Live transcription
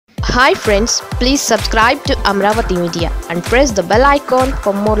Hi friends, please subscribe to Amaravathi Media and press the bell icon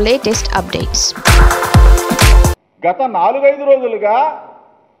for more latest updates. గత 4-5 రోజులుగా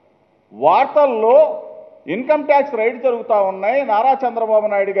వార్తల్లో income tax raid జరుగుతూ ఉన్నాయి. నారా చంద్రబాబు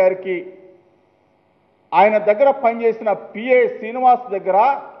నాయుడు గారికి ఆయన దగ్గర పనిచేసిన పిఏ శ్రీనివాస్ దగ్గర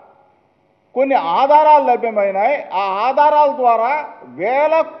కొన్ని ఆధారాలు లభ్యమైనాయి. ఆ ఆధారాల ద్వారా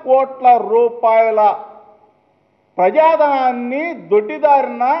వేల కోట్ల రూపాయల ప్రజాధనాన్ని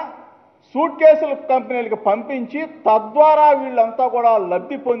దొడ్డిదారిన సూట్ కేసుల కంపెనీలకు పంపించి తద్వారా వీళ్ళంతా కూడా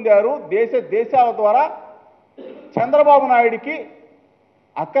లబ్ధి పొందారు. దేశాల ద్వారా చంద్రబాబు నాయుడికి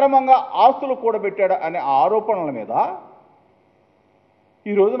అక్రమంగా ఆస్తులు కూడబెట్టాడు అనే ఆరోపణల మీద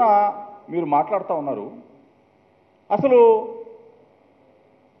ఈ రోజున మీరు మాట్లాడుతూ ఉన్నారు. అసలు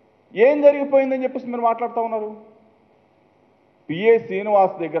ఏం జరిగిపోయిందని చెప్పేసి మీరు మాట్లాడుతూ ఉన్నారు. పిఏ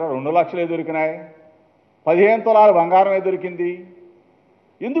శ్రీనివాస్ దగ్గర 2 లక్షలే దొరికినాయి, 15 తులాల బంగారమే దొరికింది.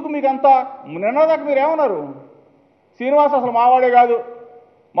 ఎందుకు మీకంతా నిన్నదాకా మీరు ఏమన్నారు? శ్రీనివాస్ అసలు మావాడే కాదు,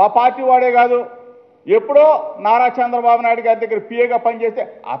 మా పార్టీ వాడే కాదు, ఎప్పుడో నారా చంద్రబాబు నాయుడు గారి దగ్గర పిఏగా పనిచేస్తే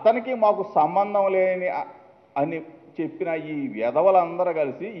అతనికి మాకు సంబంధం లేని అని చెప్పిన ఈ వెధవలందరూ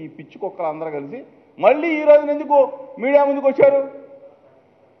కలిసి, ఈ పిచ్చి కుక్కలందరూ కలిసి మళ్ళీ ఈ రోజున ఎందుకు మీడియా ముందుకు వచ్చారు?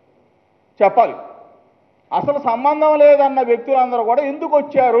 చెప్పాలి. అసలు సంబంధం లేదన్న వ్యక్తులందరూ కూడా ఎందుకు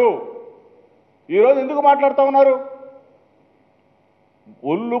వచ్చారు? ఈరోజు ఎందుకు మాట్లాడుతూ ఉన్నారు?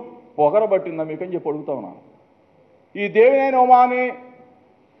 ఒళ్ళు పొగరబట్టిందా మీకని చెప్పి అడుగుతా ఉన్నాను. ఈ దేవినేని ఉమాని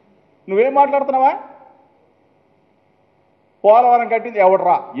నువ్వేం మాట్లాడుతున్నావా? పోలవరం కట్టింది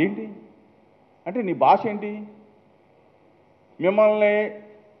ఎవడరా ఏంటి అంటే నీ భాష ఏంటి? మిమ్మల్ని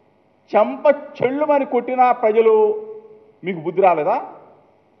చెంప చెళ్ళుమని కొట్టిన ప్రజలు మీకు బుద్ధి రాలేదా?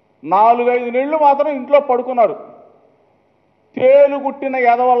 4-5 నెలలు మాత్రం ఇంట్లో పడుకున్నారు, తేలు కుట్టిన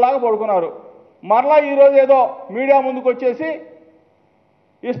ఎదవల్లాగా పడుకున్నారు. మరలా ఈరోజు ఏదో మీడియా ముందుకు వచ్చేసి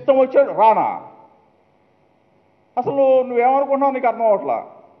ఇష్టం వచ్చాడు రానా? అసలు నువ్వేమనుకుంటున్నావు? నీకు అర్థం అవట్లా.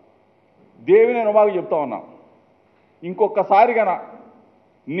 దేవినేని బాగా చెప్తా ఉన్నా, ఇంకొకసారి గన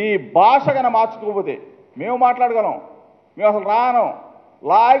నీ భాష గన మార్చుకోకపోతే మేము మాట్లాడగలం, మేము అసలు రాను,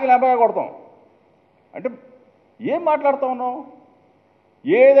 లాగి నెంబగా కొడతాం. అంటే ఏం మాట్లాడుతూ ఉన్నాం?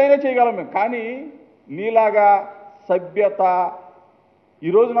 ఏదైనా చేయగలం మేము, కానీ నీలాగా సభ్యత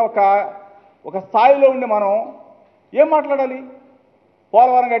ఈ రోజున ఒక స్థాయిలో ఉండి మనం ఏం మాట్లాడాలి?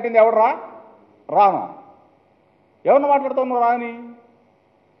 పోలవరం కట్టింది ఎవడరా? రానా? ఎవరిని మాట్లాడుతూ ఉన్నావు రాని?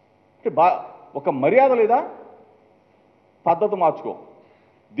 అంటే ఒక మర్యాద లేదా? పద్ధతి మార్చుకో.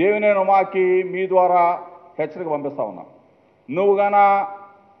 దేవినేని ఉమాకి మీ ద్వారా హెచ్చరిక పంపిస్తా ఉన్నా. నువ్వు గాన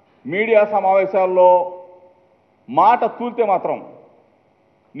మీడియా సమావేశాల్లో మాట తూలితే మాత్రం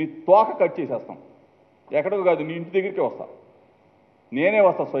నీ తోక కట్ చేసేస్తాం. ఎక్కడికి కాదు, నీ ఇంటి దగ్గరికి వస్తా, నేనే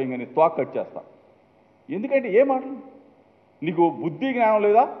వస్తా స్వయంగా, నీ తోక కట్ చేస్తా. ఎందుకంటే ఏ మాటలు? నీకు బుద్ధి జ్ఞానం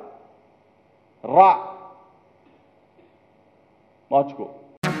లేదా? రా మార్చుకో.